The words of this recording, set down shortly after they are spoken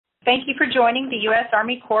Thank you for joining the U.S.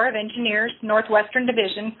 Army Corps of Engineers Northwestern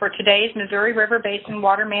Division for today's Missouri River Basin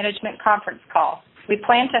Water Management Conference call. We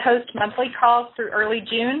plan to host monthly calls through early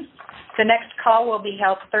June. The next call will be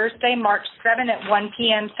held Thursday, March 7 at 1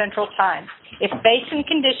 p.m. Central Time. If basin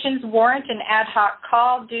conditions warrant an ad hoc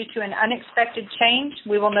call due to an unexpected change,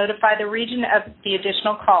 we will notify the region of the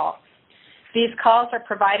additional call. These calls are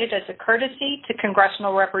provided as a courtesy to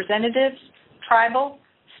congressional representatives, tribal,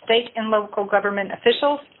 state and local government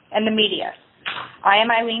officials, and the media. I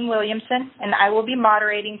am Eileen Williamson, and I will be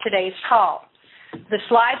moderating today's call. The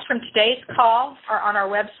slides from today's call are on our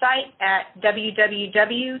website at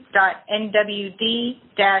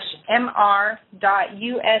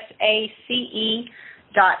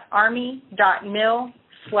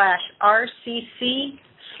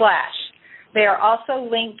They are also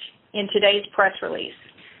linked in today's press release.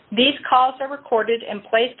 These calls are recorded and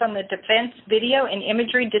placed on the Defense Video and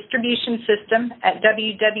Imagery Distribution System at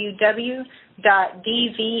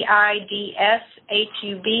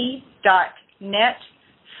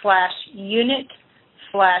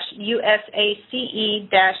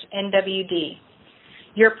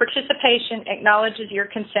Your participation acknowledges your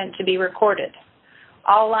consent to be recorded.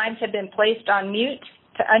 All lines have been placed on mute.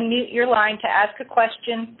 To unmute your line to ask a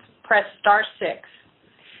question, press *6.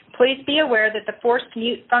 Please be aware that the forced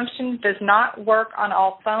mute function does not work on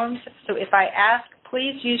all phones, so if I ask,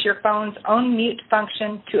 please use your phone's own mute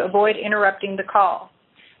function to avoid interrupting the call.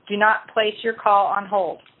 Do not place your call on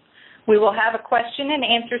hold. We will have a question and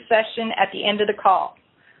answer session at the end of the call.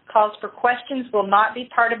 Calls for questions will not be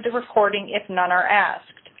part of the recording if none are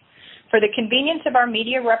asked. For the convenience of our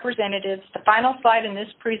media representatives, the final slide in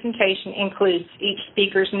this presentation includes each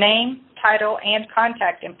speaker's name, title, and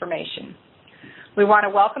contact information. We want to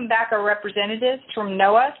welcome back our representatives from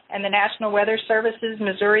NOAA and the National Weather Service's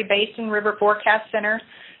Missouri Basin River Forecast Center,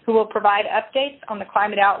 who will provide updates on the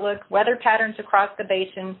climate outlook, weather patterns across the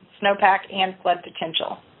basin, snowpack, and flood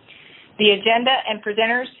potential. The agenda and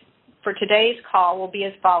presenters for today's call will be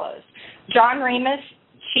as follows. John Remus,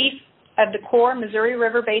 Chief of the Corps Missouri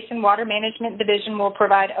River Basin Water Management Division, will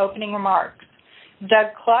provide opening remarks.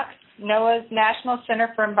 Doug Cluck, NOAA's National Center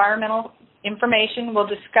for Environmental Information, will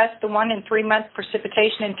discuss the 1- and 3-month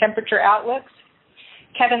precipitation and temperature outlooks.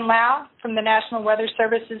 Kevin Lau from the National Weather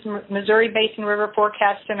Service's Missouri Basin River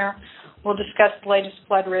Forecast Center will discuss the latest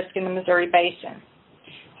flood risk in the Missouri Basin.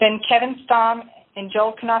 Then Kevin Stamm and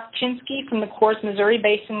Joel Konopchinsky from the Corps' Missouri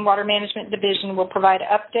Basin Water Management Division will provide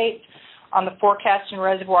updates on the forecast and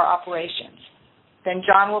reservoir operations. Then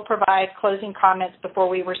John will provide closing comments before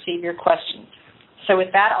we receive your questions. So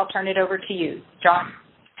with that, I'll turn it over to you. John.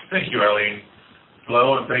 Thank you, Eileen.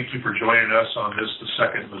 Hello, and thank you for joining us on this, the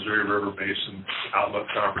second Missouri River Basin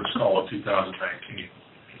Outlook Conference call of 2019.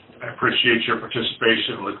 I appreciate your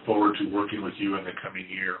participation and look forward to working with you in the coming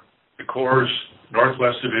year. The Corps'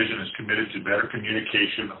 Northwest Division is committed to better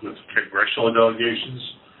communication with congressional delegations,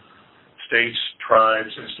 states,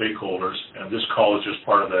 tribes, and stakeholders, and this call is just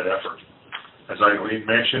part of that effort. As Eileen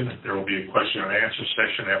mentioned, there will be a question and answer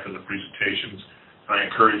session after the presentations, and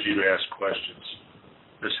I encourage you to ask questions.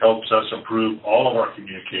 This helps us improve all of our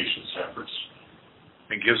communications efforts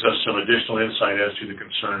and gives us some additional insight as to the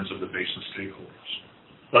concerns of the basin stakeholders.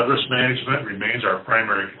 Flood risk management remains our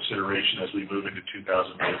primary consideration as we move into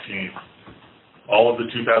 2018. All of the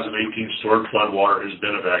 2018 stored flood water has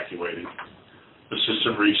been evacuated. The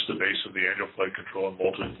system reached the base of the annual flood control and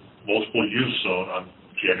multiple use zone on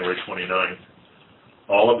January 29th.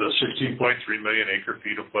 All of the 16.3 million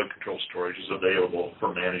acre-feet of flood control storage is available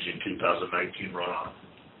for managing 2019 runoff.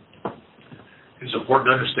 It's important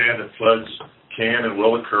to understand that floods can and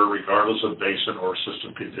will occur regardless of basin or system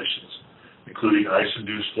conditions, including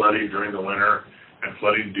ice-induced flooding during the winter and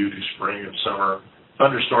flooding due to spring and summer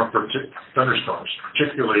thunderstorms,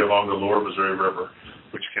 particularly along the lower Missouri River,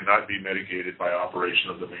 which cannot be mitigated by operation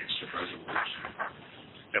of the mainstem reservoirs.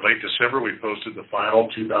 In late December, we posted the final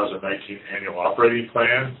 2019 annual operating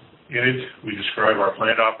plan. In it, we describe our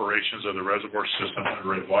planned operations of the reservoir system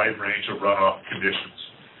under a wide range of runoff conditions.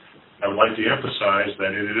 I would like to emphasize that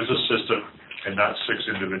it is a system and not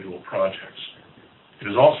 6 individual projects. It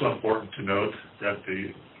is also important to note that the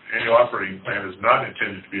annual operating plan is not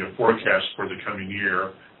intended to be a forecast for the coming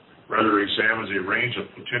year, rather examines a range of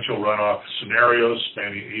potential runoff scenarios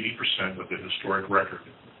spanning 80% of the historic record.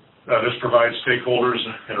 This provides stakeholders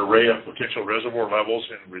an array of potential reservoir levels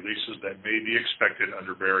and releases that may be expected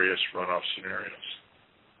under various runoff scenarios.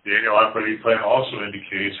 The annual operating plan also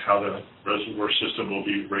indicates how the reservoir system will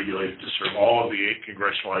be regulated to serve all of the 8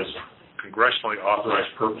 congressionally authorized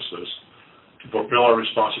purposes, to fulfill our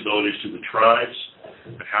responsibilities to the tribes,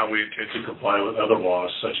 and how we intend to comply with other laws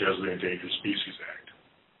such as the Endangered Species Act.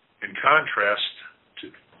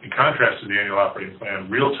 In contrast to the annual operating plan,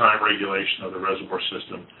 real-time regulation of the reservoir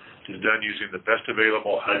system is done using the best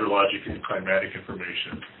available hydrologic and climatic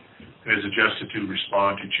information and is adjusted to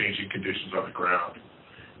respond to changing conditions on the ground.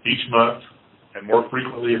 Each month, and more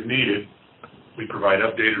frequently if needed, we provide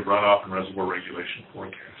updated runoff and reservoir regulation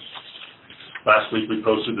forecasts. Last week, we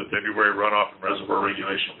posted the February runoff and reservoir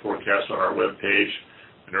regulation forecast on our webpage,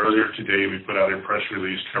 and earlier today, we put out a press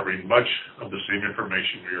release covering much of the same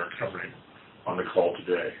information we are covering on the call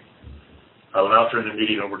today. I will now turn the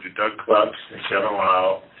meeting over to Doug Cluck and Kevin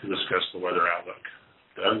Lyle to discuss the weather outlook.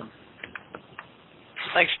 Doug?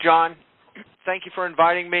 Thanks, John. Thank you for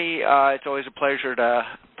inviting me. It's always a pleasure to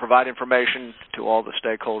provide information to all the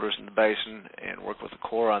stakeholders in the basin and work with the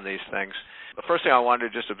Corps on these things. The first thing I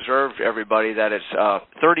wanted to just observe to everybody that it's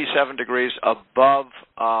 37 degrees above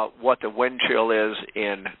what the wind chill is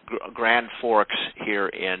in Grand Forks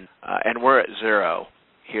here and we're at 0.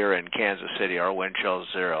 Here in Kansas City, our wind chill is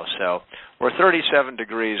 0. So we're 37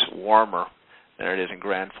 degrees warmer than it is in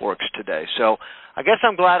Grand Forks today. So I guess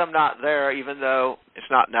I'm glad I'm not there, even though it's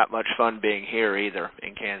not that much fun being here either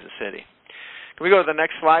in Kansas City. Can we go to the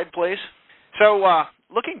next slide, please? So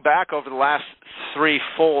looking back over the last 3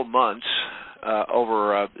 full months,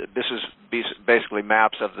 this is basically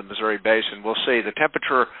maps of the Missouri Basin, we'll see the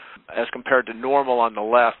temperature as compared to normal on the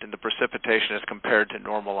left and the precipitation as compared to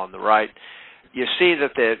normal on the right. You see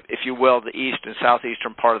that if you will, the east and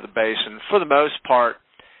southeastern part of the basin, for the most part,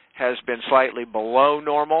 has been slightly below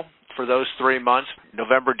normal for those 3 months,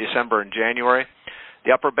 November, December, and January.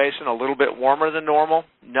 The upper basin, a little bit warmer than normal.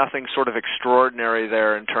 Nothing sort of extraordinary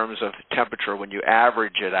there in terms of temperature when you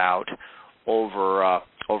average it out over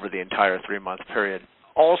the entire 3-month period.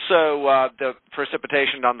 Also, the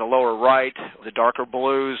precipitation on the lower right, the darker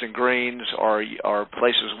blues and greens are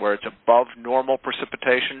places where it's above normal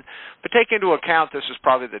precipitation. But take into account this is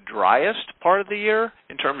probably the driest part of the year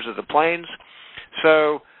in terms of the plains.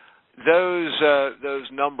 So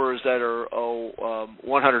those numbers that are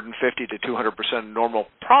 150 to 200% normal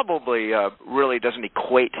probably really doesn't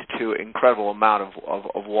equate to an incredible amount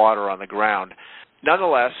of water on the ground.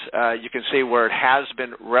 Nonetheless, you can see where it has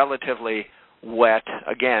been relatively wet,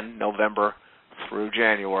 again, November through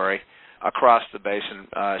January, across the basin,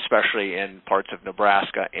 especially in parts of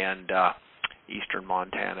Nebraska and eastern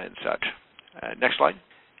Montana and such. Next slide.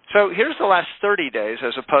 So here's the last 30 days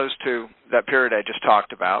as opposed to that period I just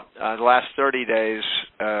talked about. The last 30 days,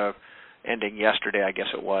 ending yesterday, I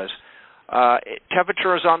guess it was.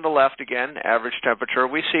 Temperature is on the left again, average temperature.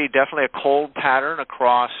 We see definitely a cold pattern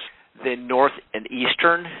across the north and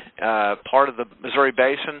eastern part of the Missouri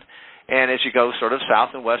Basin. And as you go sort of south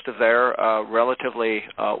and west of there, relatively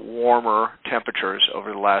warmer temperatures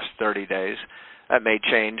over the last 30 days. That may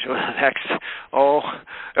change over the next,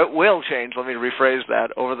 it will change, let me rephrase that,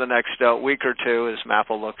 over the next week or two. This map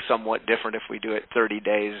will look somewhat different if we do it 30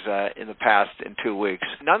 days in the past in 2 weeks.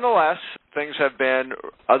 Nonetheless, things have been,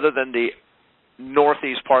 other than the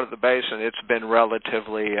northeast part of the basin, it's been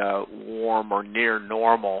relatively warm or near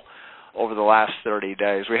normal over the last 30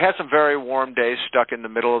 days. We had some very warm days stuck in the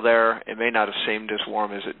middle of there. It may not have seemed as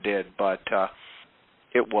warm as it did, but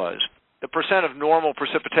it was. The percent of normal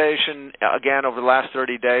precipitation, again, over the last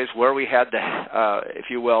 30 days, where we had the, if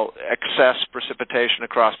you will, excess precipitation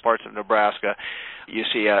across parts of Nebraska, you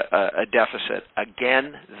see a deficit.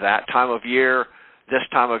 Again, that time of year, this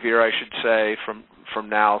time of year, I should say, from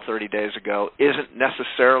now, 30 days ago, isn't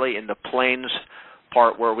necessarily in the plains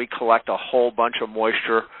part where we collect a whole bunch of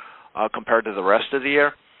moisture compared to the rest of the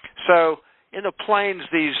year. So in the plains,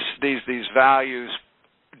 these values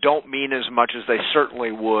don't mean as much as they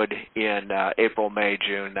certainly would in April, May,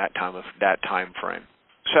 June, that time frame.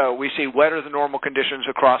 So we see wetter than normal conditions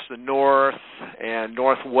across the north and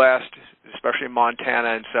northwest, especially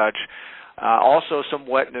Montana and such. Also some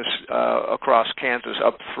wetness across Kansas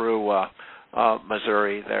up through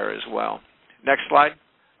Missouri there as well. Next slide.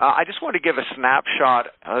 I just want to give a snapshot,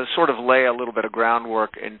 sort of lay a little bit of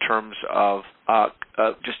groundwork in terms of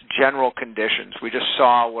just general conditions. We just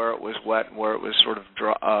saw where it was wet and where it was sort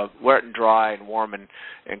of wet and dry and warm and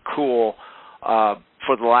cool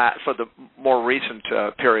for the more recent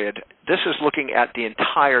period. This is looking at the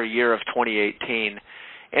entire year of 2018.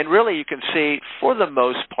 And really you can see, for the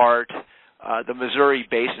most part, the Missouri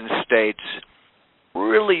Basin states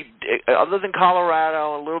really, other than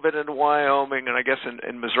Colorado, a little bit in Wyoming, and I guess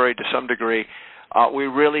in Missouri to some degree, we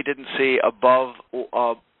really didn't see above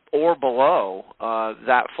or below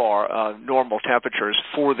that far normal temperatures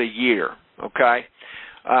for the year. Okay,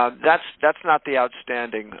 that's not the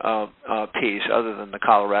outstanding piece, other than the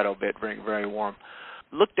Colorado bit being very warm.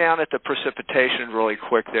 Look down at the precipitation really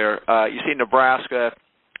quick there. You see Nebraska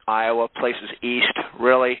Iowa, places east,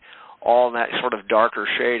 really all in that sort of darker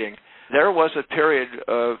shading. There was a period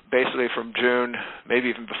of basically from June, maybe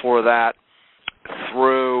even before that,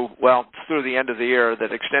 through the end of the year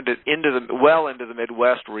that extended into the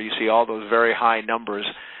Midwest, where you see all those very high numbers,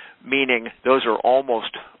 meaning those are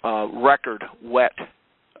almost record wet.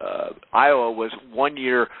 Iowa was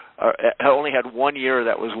only had 1 year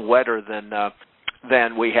that was wetter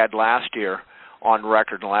than we had last year on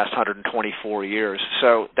record in the last 124 years.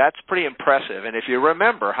 So that's pretty impressive. And if you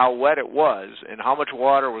remember how wet it was and how much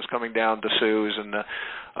water was coming down the Sioux and the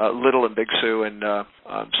Little and Big Sioux and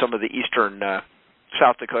some of the eastern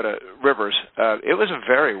South Dakota rivers, it was a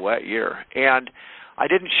very wet year. And I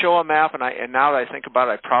didn't show a map, and now that I think about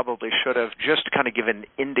it, I probably should have, just to kind of give an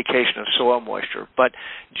indication of soil moisture. But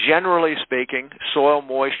generally speaking, soil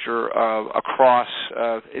moisture across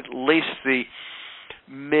at least the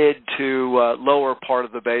mid to lower part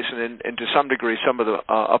of the basin, and to some degree some of the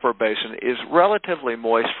upper basin, is relatively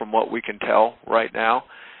moist from what we can tell right now.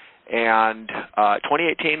 And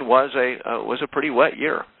 2018 was a pretty wet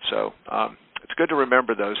year, so it's good to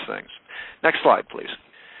remember those things. Next slide, please.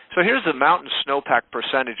 So here's the mountain snowpack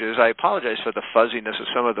percentages. I apologize for the fuzziness of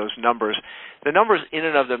some of those numbers. The numbers in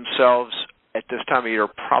and of themselves at this time of year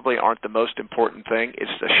probably aren't the most important thing.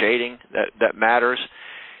 It's the shading that matters.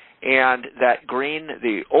 And that green,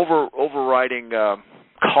 the overriding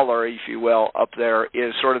color, if you will, up there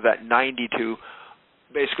is sort of that 90 to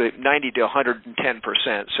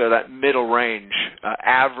 110%. So that middle range,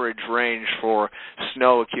 average range for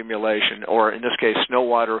snow accumulation, or in this case, snow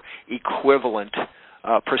water equivalent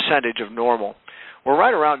percentage of normal. We're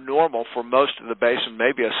right around normal for most of the basin,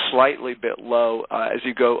 maybe a slightly bit low as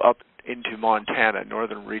you go up into Montana,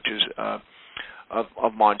 northern reaches of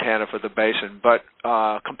Montana for the basin. But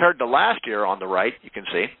compared to last year on the right, you can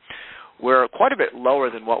see, we're quite a bit lower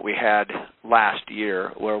than what we had last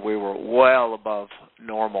year, where we were well above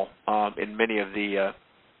normal in many of the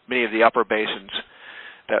upper basins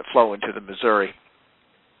that flow into the Missouri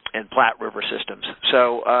and Platte River systems.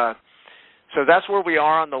 So that's where we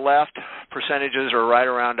are on the left. Percentages are right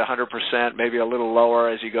around 100%, maybe a little lower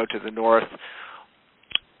as you go to the north.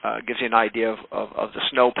 Gives you an idea of the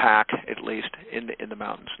snowpack, at least in the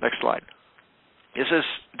mountains. Next slide. This is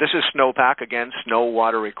snowpack, again, snow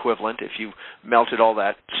water equivalent. If you melted all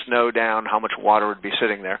that snow down, how much water would be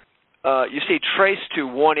sitting there? You see traced to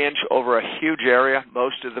 1 inch over a huge area.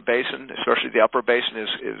 Most of the basin, especially the upper basin,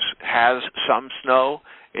 has some snow.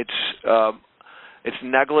 It's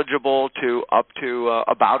negligible to up to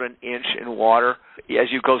about an inch in water.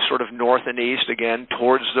 As you go sort of north and east, again,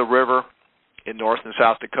 towards the river, in North and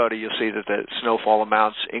South Dakota, you'll see that the snowfall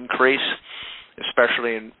amounts increase,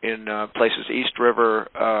 especially in places east river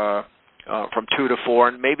from 2 to 4,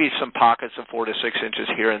 and maybe some pockets of 4 to 6 inches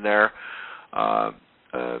here and there,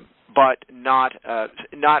 but nothing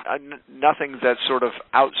that's sort of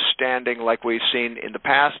outstanding like we've seen in the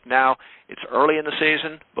past. Now it's early in the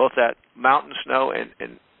season. Both that mountain snow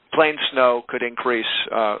and plain snow could increase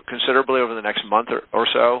considerably over the next month or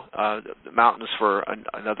so. The mountains for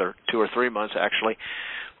another 2 or 3 months, actually.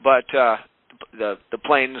 But the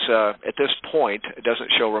plains, at this point, it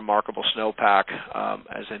doesn't show remarkable snowpack,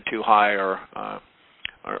 as in too high or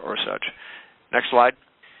such. Next slide.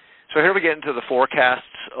 So here we get into the forecasts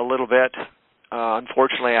a little bit.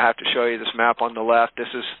 Unfortunately, I have to show you this map on the left.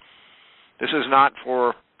 This is not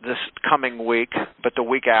for this coming week, but the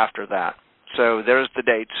week after that. So there's the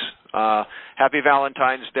dates. Happy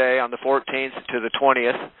Valentine's Day on the 14th to the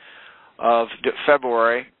 20th of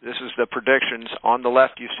February. This is the predictions. On the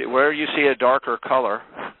left, you see where you see a darker color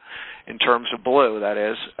in terms of blue, that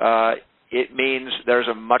is, it means there's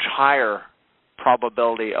a much higher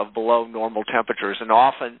probability of below normal temperatures, and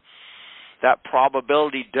often that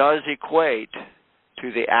probability does equate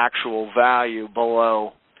to the actual value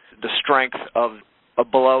below the strength of a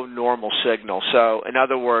below normal signal. So, in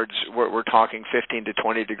other words, we're talking 15 to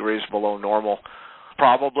 20 degrees below normal,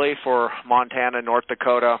 probably for Montana, North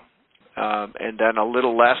Dakota, and then a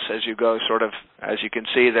little less as you go sort of, as you can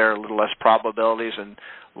see there, a little less probabilities and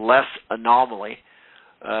less anomaly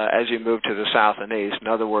as you move to the south and east. In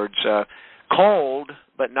other words, cold,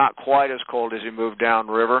 but not quite as cold as you move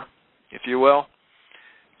downriver, if you will.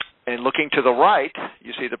 And looking to the right,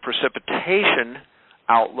 you see the precipitation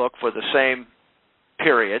outlook for the same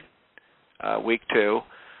period, week 2.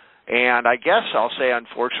 And I guess I'll say,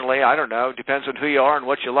 unfortunately, I don't know, depends on who you are and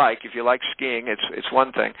what you like. If you like skiing, it's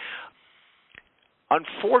one thing.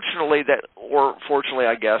 Unfortunately, or fortunately,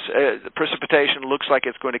 I guess, the precipitation looks like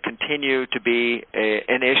it's going to continue to be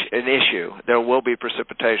an issue. There will be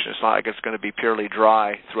precipitation. It's not like it's going to be purely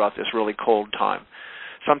dry throughout this really cold time.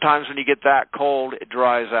 Sometimes when you get that cold, it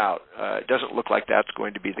dries out. It doesn't look like that's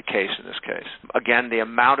going to be the case in this case. Again, the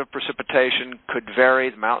amount of precipitation could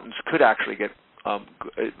vary. The mountains could actually get,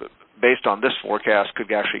 based on this forecast,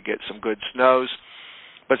 could actually get some good snows,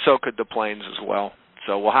 but so could the plains as well.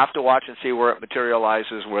 So we'll have to watch and see where it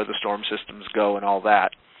materializes, where the storm systems go, and all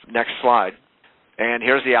that. Next slide. And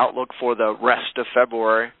here's the outlook for the rest of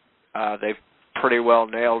February. They've pretty well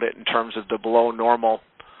nailed it in terms of the below normal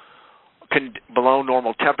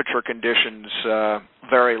temperature conditions,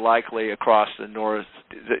 very likely across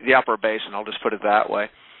the upper basin. I'll just put it that way.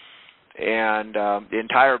 And the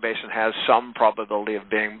entire basin has some probability of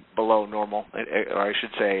being below normal, or I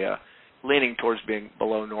should say, leaning towards being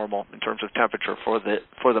below normal in terms of temperature for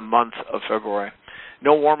the month of February.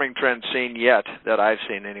 No warming trend seen yet that I've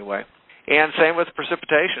seen anyway. And same with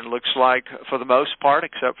precipitation. Looks like, for the most part,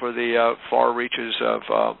 except for the far reaches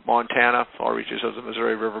of Montana, far reaches of the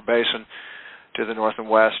Missouri River Basin to the north and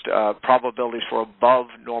west, probabilities for above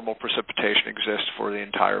normal precipitation exist for the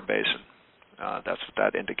entire basin. That's what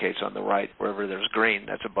that indicates on the right. Wherever there's green,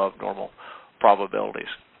 that's above normal probabilities.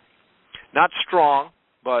 Not strong,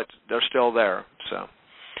 but they're still there. So,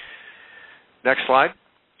 next slide.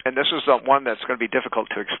 And this is the one that's going to be difficult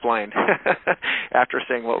to explain after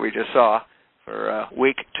seeing what we just saw for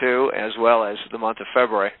week 2 as well as the month of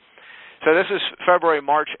February. So this is February,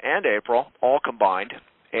 March, and April, all combined.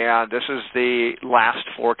 And this is the last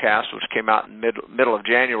forecast, which came out in middle of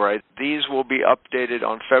January. These will be updated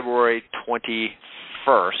on February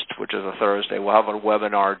 21st, which is a Thursday. We'll have a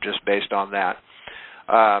webinar just based on that.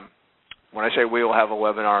 When I say we will have a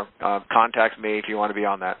webinar, contact me if you want to be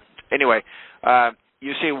on that. Anyway,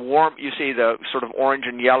 you see the sort of orange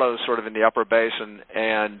and yellow sort of in the upper basin,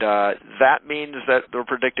 and that means that they're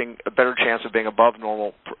predicting a better chance of being above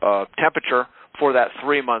normal temperature for that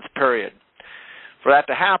 3-month period. For that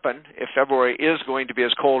to happen, if February is going to be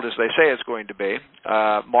as cold as they say it's going to be,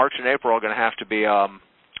 March and April are going to have to be,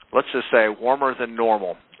 let's just say, warmer than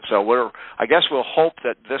normal. So I guess we'll hope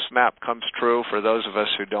that this map comes true for those of us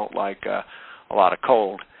who don't like a lot of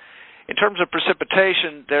cold. In terms of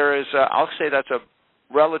precipitation, there is, I'll say that's a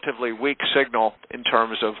relatively weak signal in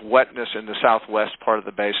terms of wetness in the southwest part of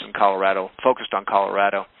the basin, Colorado, focused on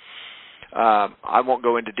Colorado. I won't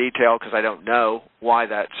go into detail because I don't know why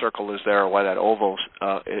that circle is there or why that oval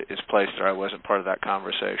is placed there. I wasn't part of that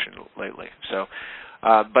conversation lately. So,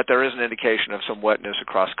 but there is an indication of some wetness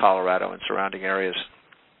across Colorado and surrounding areas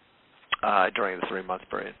during the 3-month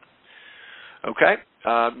period. Okay,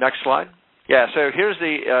 next slide. Yeah, so here's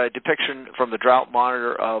the depiction from the drought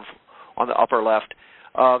monitor on the upper left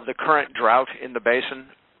of the current drought in the basin.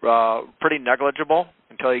 Pretty negligible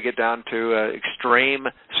until you get down to extreme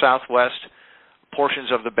southwest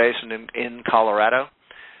portions of the basin in Colorado,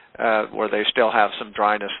 where they still have some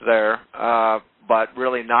dryness there, but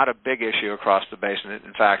really not a big issue across the basin.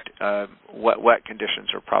 In fact, wet conditions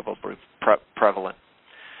are probably prevalent.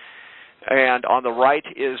 And on the right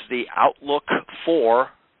is the outlook for,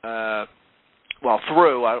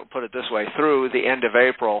 through the end of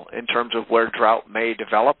April in terms of where drought may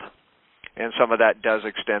develop. And some of that does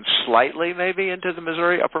extend slightly maybe into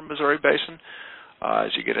the upper Missouri Basin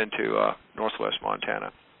as you get into northwest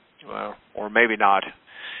Montana. Well, or maybe not.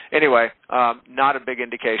 Anyway, not a big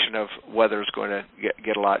indication of weather is going to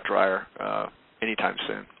get a lot drier anytime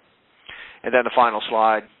soon. And then the final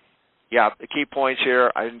slide. Yeah, the key points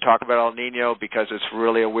here, I didn't talk about El Nino because it's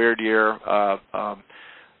really a weird year.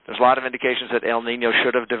 There's a lot of indications that El Nino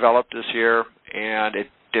should have developed this year, and it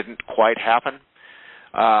didn't quite happen.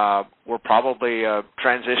 We're probably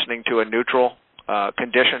transitioning to a neutral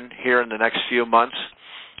condition here in the next few months.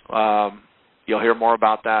 You'll hear more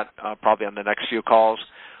about that probably on the next few calls.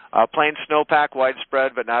 Plain snowpack,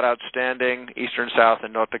 widespread but not outstanding. Eastern, South,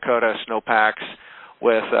 and North Dakota snowpacks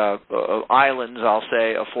with islands, I'll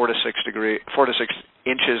say, of 4 to 6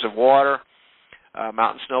 inches of water.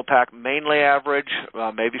 Mountain snowpack mainly average,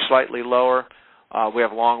 maybe slightly lower. We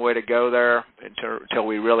have a long way to go there until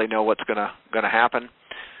we really know what's going to happen.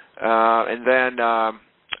 And then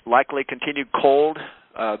likely continued cold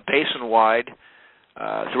basin-wide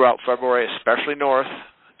throughout February, especially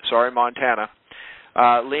Montana,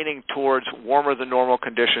 leaning towards warmer than normal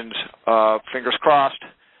conditions, fingers crossed,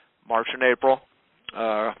 March and April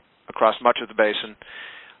across much of the basin.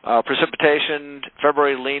 Precipitation,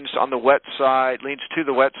 February leans to the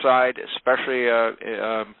wet side, especially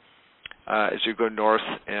as you go north,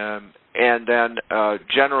 and then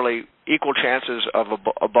generally equal chances of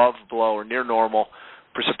above, below, or near normal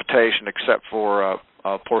precipitation, except for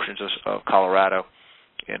portions of Colorado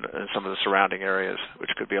and some of the surrounding areas, which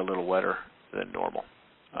could be a little wetter than normal.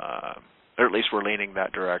 Or at least we're leaning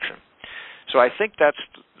that direction. So I think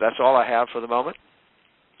that's all I have for the moment.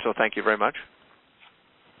 So thank you very much.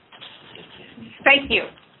 Thank you.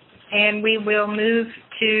 And we will move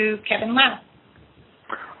to Kevin Lau.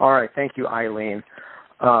 All right. Thank you, Eileen.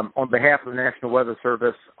 On behalf of the National Weather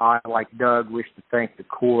Service, I, like Doug, wish to thank the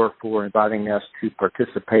Corps for inviting us to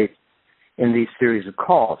participate in these series of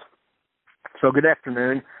calls. So good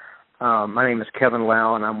afternoon. My name is Kevin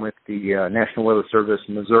Lau, and I'm with the National Weather Service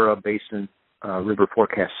Missouri Basin River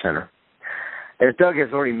Forecast Center. As Doug has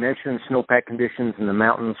already mentioned, snowpack conditions in the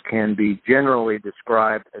mountains can be generally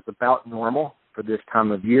described as about normal for this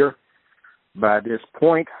time of year. By this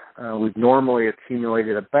point, we've normally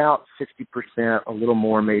accumulated about 60%, a little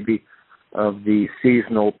more maybe, of the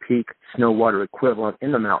seasonal peak snow water equivalent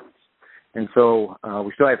in the mountains. And so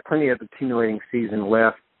we still have plenty of accumulating season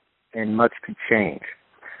left, and much could change.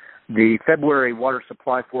 The February water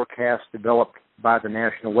supply forecast developed by the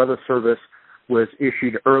National Weather Service was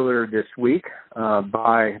issued earlier this week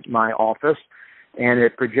by my office, and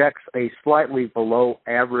it projects a slightly below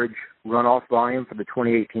average runoff volume for the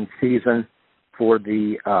 2018 season for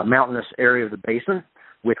the mountainous area of the basin,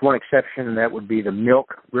 with one exception, and that would be the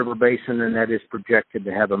Milk River Basin, and that is projected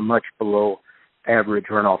to have a much below average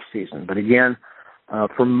runoff season. But again,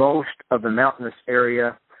 for most of the mountainous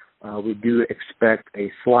area, we do expect a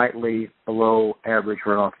slightly below average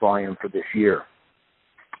runoff volume for this year.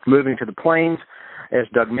 Moving to the plains, as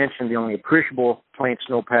Doug mentioned, the only appreciable plain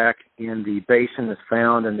snowpack in the basin is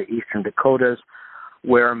found in the eastern Dakotas,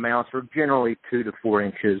 where amounts are generally 2 to 4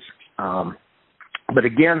 inches. But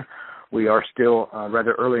again, we are still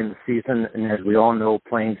rather early in the season, and as we all know,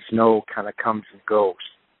 plain snow kind of comes and goes.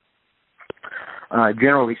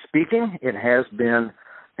 Generally speaking, it has been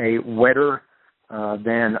a wetter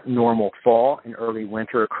than normal fall and early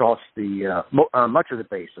winter across the much of the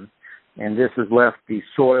basin, and this has left the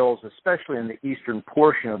soils, especially in the eastern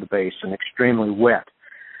portion of the basin, extremely wet.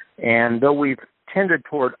 And though we've tended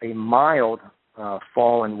toward a mild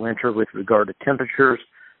fall and winter with regard to temperatures,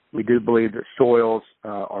 we do believe that soils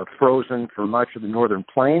are frozen for much of the northern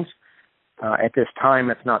plains. At this time,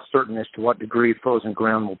 it's not certain as to what degree frozen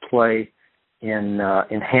ground will play in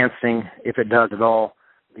enhancing, if it does at all,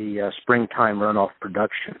 the springtime runoff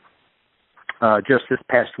production. Just this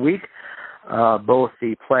past week, both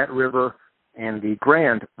the Platte River and the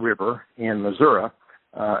Grand River in Missouri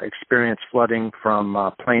experienced flooding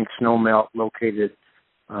from plain snowmelt located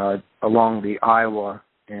along the Iowa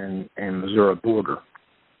and Missouri border.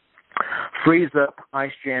 Freeze-up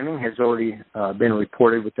ice jamming has already been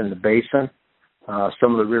reported within the basin.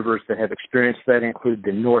 Some of the rivers that have experienced that include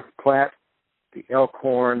the North Platte, the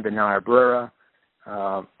Elkhorn, the Niobrara,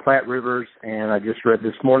 Platte Rivers, and I just read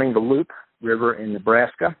this morning the Loup River in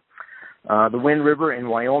Nebraska, the Wind River in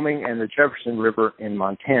Wyoming, and the Jefferson River in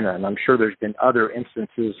Montana. And I'm sure there's been other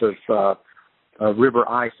instances of river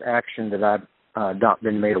ice action that I've not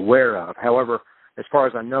been made aware of. However, as far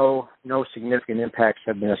as I know, no significant impacts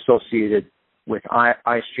have been associated with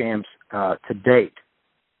ice jams to date.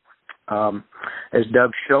 As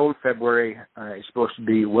Doug showed, February is supposed to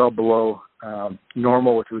be well below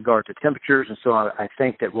normal with regard to temperatures, and so I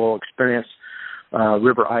think that we'll experience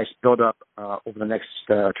river ice buildup over the next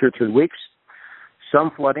 2 or 3 weeks.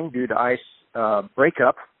 Some flooding due to ice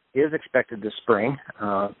breakup is expected this spring,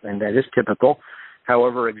 and that is typical.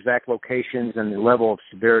 However, exact locations and the level of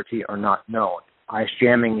severity are not known. Ice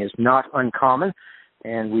jamming is not uncommon,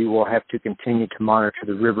 and we will have to continue to monitor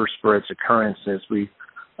the river spread's occurrence as we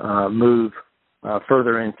move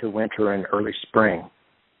further into winter and early spring.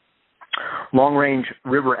 Long-range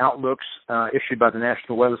river outlooks issued by the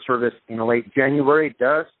National Weather Service in late January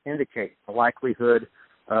does indicate the likelihood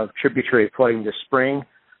of tributary flooding this spring,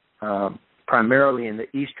 primarily in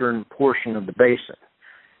the eastern portion of the basin.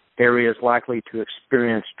 Areas likely to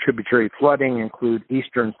experience tributary flooding include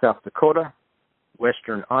eastern South Dakota,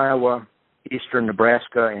 western Iowa, eastern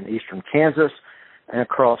Nebraska, and eastern Kansas, and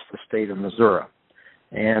across the state of Missouri.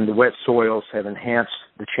 And the wet soils have enhanced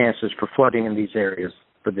the chances for flooding in these areas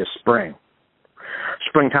for this spring.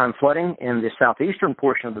 Springtime flooding in the southeastern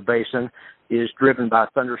portion of the basin is driven by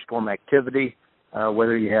thunderstorm activity,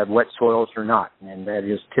 whether you have wet soils or not, and that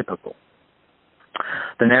is typical.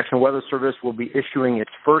 The National Weather Service will be issuing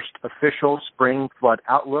its first official spring flood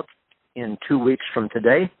outlook in 2 weeks from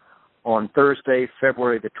today, on Thursday,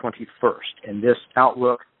 February the 21st. And this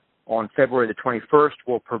outlook on February the 21st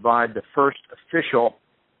will provide the first official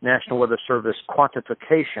National Weather Service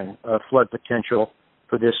quantification of flood potential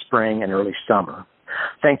for this spring and early summer.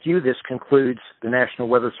 Thank you. This concludes the National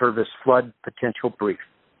Weather Service flood potential brief.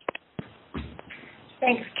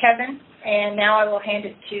 Thanks, Kevin. And now I will hand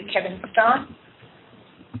it to Kevin Stahn.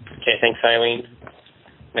 Okay, thanks, Eileen.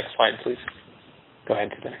 Next slide, please. Go ahead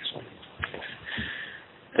to the next one. Thanks.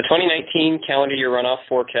 The 2019 calendar year runoff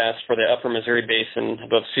forecast for the upper Missouri Basin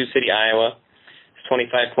above Sioux City, Iowa is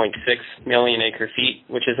 25.6 million acre-feet,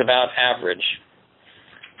 which is about average.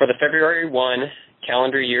 For the February 1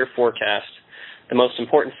 calendar year forecast, the most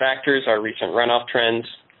important factors are recent runoff trends,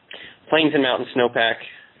 plains and mountain snowpack,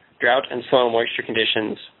 drought and soil moisture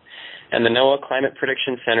conditions, and the NOAA Climate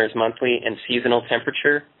Prediction Center's monthly and seasonal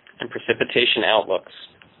temperature and precipitation outlooks.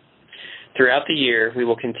 Throughout the year, we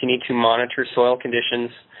will continue to monitor soil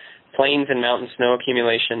conditions, plains and mountain snow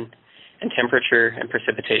accumulation, and temperature and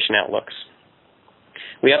precipitation outlooks.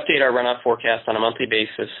 We update our runoff forecast on a monthly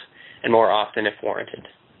basis and more often if warranted.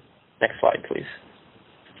 Next slide, please.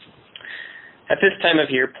 At this time of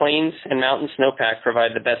year, plains and mountain snowpack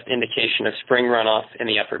provide the best indication of spring runoff in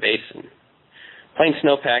the upper basin. Plain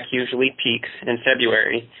snowpack usually peaks in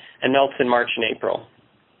February and melts in March and April.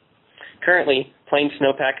 Currently, plain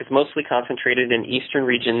snowpack is mostly concentrated in eastern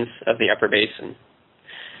regions of the upper basin.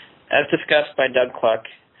 As discussed by Doug Cluck,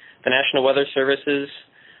 the National Weather Service's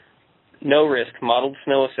no-risk modeled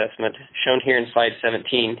snow assessment, shown here in slide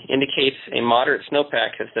 17, indicates a moderate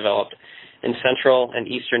snowpack has developed in central and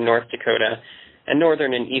eastern North Dakota and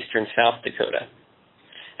northern and eastern South Dakota.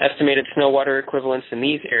 Estimated snow water equivalents in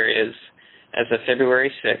these areas as of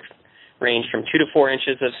February 6th range from 2 to 4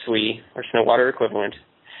 inches of SWE, or snow water equivalent,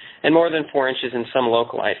 and more than 4 inches in some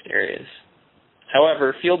localized areas.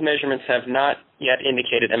 However, field measurements have not yet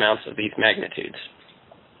indicated amounts of these magnitudes.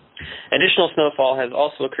 Additional snowfall has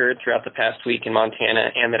also occurred throughout the past week in Montana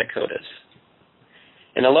and the Dakotas.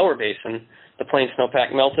 In the lower basin, the plain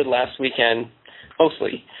snowpack melted last weekend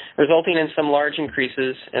mostly, resulting in some large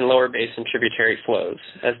increases in lower basin tributary flows,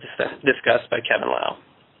 as discussed by Kevin Lau.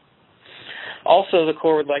 Also, the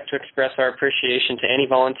Corps would like to express our appreciation to any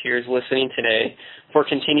volunteers listening today for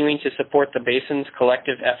continuing to support the basin's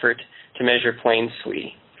collective effort to measure plain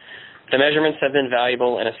SWE. The measurements have been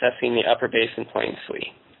valuable in assessing the upper basin plain SWE.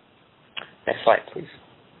 Next slide, please.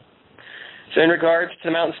 So in regards to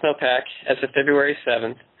the mountain snowpack, as of February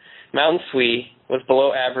 7th, mountain SWE was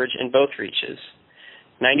below average in both reaches,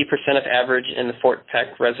 90% of average in the Fort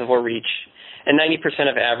Peck Reservoir Reach, and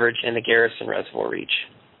 90% of average in the Garrison Reservoir Reach.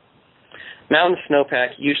 Mountain snowpack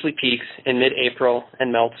usually peaks in mid-April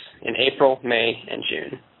and melts in April, May, and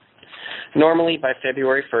June. Normally, by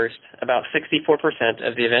February 1st, about 64%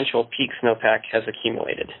 of the eventual peak snowpack has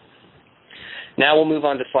accumulated. Now we'll move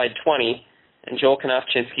on to slide 20, and Joel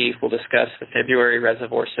Konofchinsky will discuss the February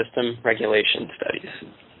reservoir system regulation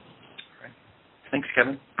studies. Thanks,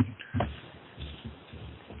 Kevin.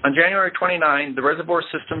 On January 29, the reservoir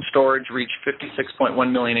system storage reached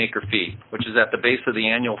 56.1 million acre-feet, which is at the base of the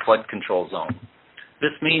annual flood control zone.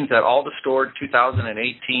 This means that all the stored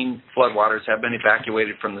 2018 floodwaters have been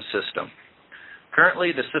evacuated from the system.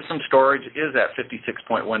 Currently, the system storage is at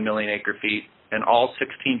 56.1 million acre-feet, and all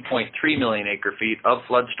 16.3 million acre-feet of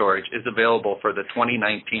flood storage is available for the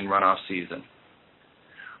 2019 runoff season.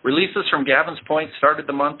 Releases from Gavin's Point started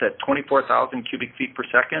the month at 24,000 cubic feet per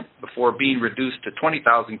second before being reduced to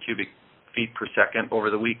 20,000 cubic feet per second over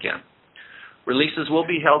the weekend. Releases will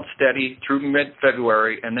be held steady through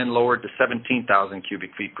mid-February and then lowered to 17,000 cubic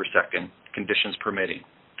feet per second, conditions permitting.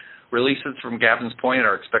 Releases from Gavin's Point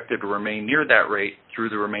are expected to remain near that rate through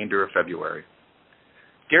the remainder of February.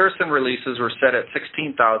 Garrison releases were set at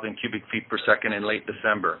 16,000 cubic feet per second in late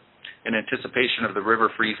December in anticipation of the river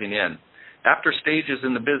freezing in. After stages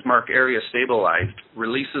in the Bismarck area stabilized,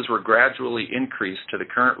 releases were gradually increased to the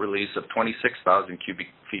current release of 26,000 cubic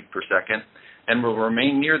feet per second and will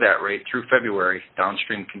remain near that rate through February,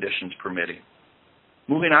 downstream conditions permitting.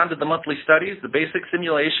 Moving on to the monthly studies, the basic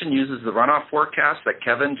simulation uses the runoff forecast that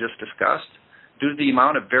Kevin just discussed. Due to the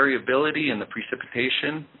amount of variability in the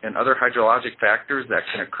precipitation and other hydrologic factors that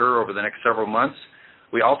can occur over the next several months,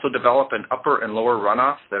 we also develop an upper and lower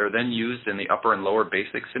runoff that are then used in the upper and lower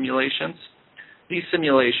basic simulations. These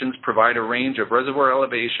simulations provide a range of reservoir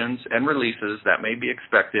elevations and releases that may be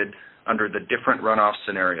expected under the different runoff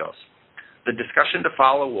scenarios. The discussion to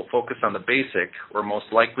follow will focus on the basic or most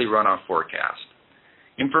likely runoff forecast.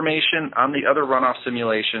 Information on the other runoff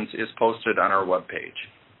simulations is posted on our webpage.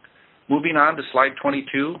 Moving on to slide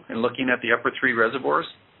 22 and looking at the upper three reservoirs,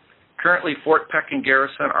 currently Fort Peck and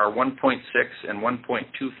Garrison are 1.6 and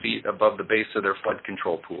 1.2 feet above the base of their flood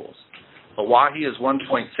control pools. Oahe is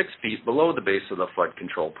 1.6 feet below the base of the flood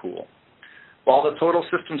control pool. While the total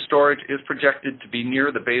system storage is projected to be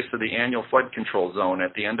near the base of the annual flood control zone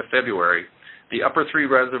at the end of February, the upper three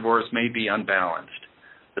reservoirs may be unbalanced.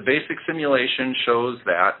 The basic simulation shows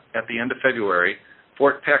that at the end of February,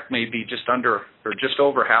 Fort Peck may be just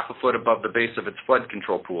over half a foot above the base of its flood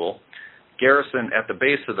control pool. Garrison at the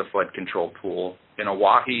base of the flood control pool, and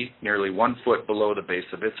Oahe nearly 1 foot below the base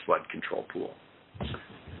of its flood control pool.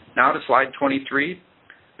 Now to slide 23,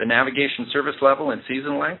 the navigation service level and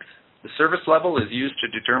season length. The service level is used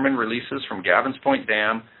to determine releases from Gavins Point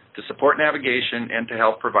Dam to support navigation and to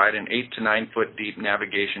help provide an 8 to 9 foot deep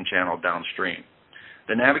navigation channel downstream.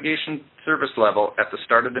 The navigation service level at the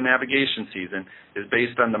start of the navigation season is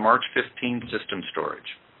based on the March 15 system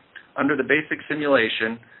storage. Under the basic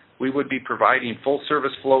simulation, we would be providing full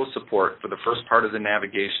service flow support for the first part of the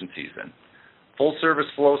navigation season. Full service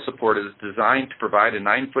flow support is designed to provide a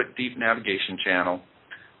 9 foot deep navigation channel.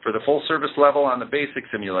 For the full service level on the basic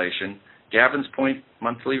simulation, Gavins Point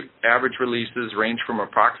monthly average releases range from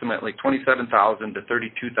approximately 27,000 to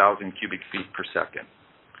 32,000 cubic feet per second.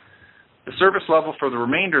 The service level for the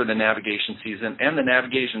remainder of the navigation season and the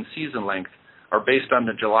navigation season length are based on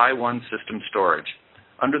the July 1 system storage.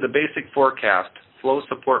 Under the basic forecast, flow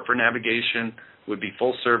support for navigation would be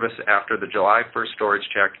full service after the July 1st storage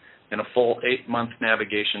check, and a full 8-month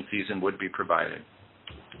navigation season would be provided.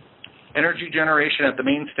 Energy generation at the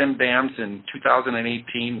main stem dams in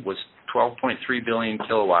 2018 was 12.3 billion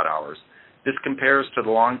kilowatt hours. This compares to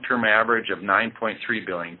the long-term average of 9.3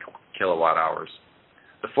 billion kilowatt hours.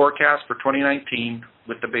 The forecast for 2019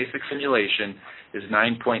 with the basic simulation is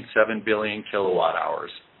 9.7 billion kilowatt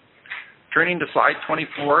hours. Turning to slide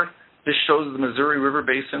 24, this shows the Missouri River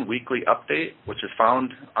Basin weekly update, which is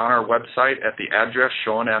found on our website at the address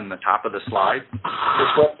shown on the top of the slide.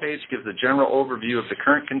 This webpage gives a general overview of the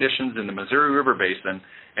current conditions in the Missouri River Basin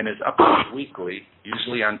and is updated weekly,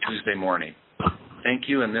 usually on Tuesday morning. Thank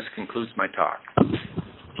you, and this concludes my talk.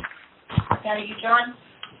 Now you, John.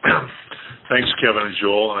 Thanks, Kevin and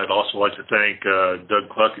Joel, and I'd also like to thank Doug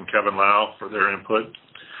Cluck and Kevin Lau for their input.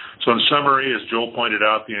 So in summary, as Joel pointed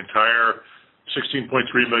out, the entire 16.3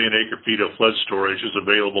 million acre-feet of flood storage is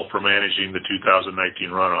available for managing the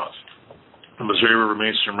 2019 runoff. The Missouri River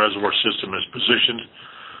Mainstem Reservoir System is positioned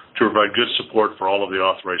to provide good support for all of the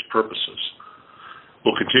authorized purposes.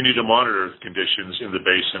 We'll continue to monitor the conditions in the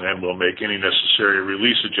basin and will make any necessary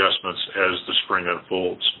release adjustments as the spring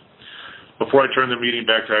unfolds. Before I turn the meeting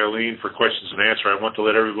back to Eileen for questions and answers, I want to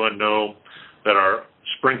let everyone know that our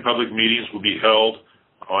spring public meetings will be held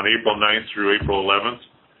on April 9th through April 11th.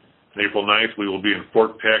 On April 9th, we will be in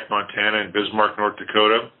Fort Peck, Montana, and Bismarck, North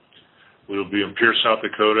Dakota. We will be in Pierce, South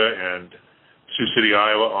Dakota, and Sioux City,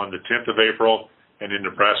 Iowa on the 10th of April, and in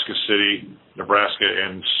Nebraska City, Nebraska,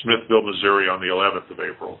 and Smithville, Missouri on the 11th of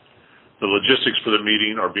April. The logistics for the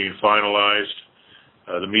meeting are being finalized.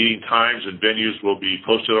 The meeting times and venues will be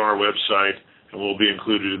posted on our website and will be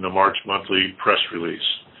included in the March monthly press release.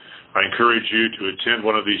 I encourage you to attend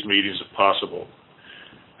one of these meetings if possible.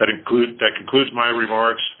 That concludes my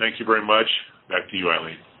remarks. Thank you very much. Back to you,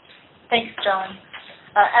 Eileen. Thanks, John.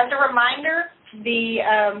 As a reminder,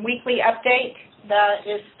 the weekly update that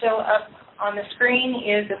is still up on the screen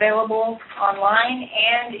is available online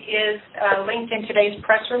and is linked in today's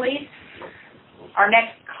press release. Our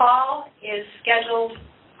next call is scheduled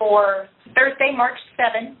for Thursday, March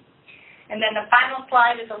 7th, and then the final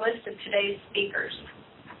slide is a list of today's speakers.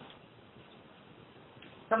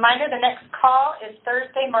 Reminder, the next call is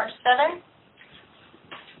Thursday, March 7th,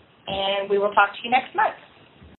 and we will talk to you next month.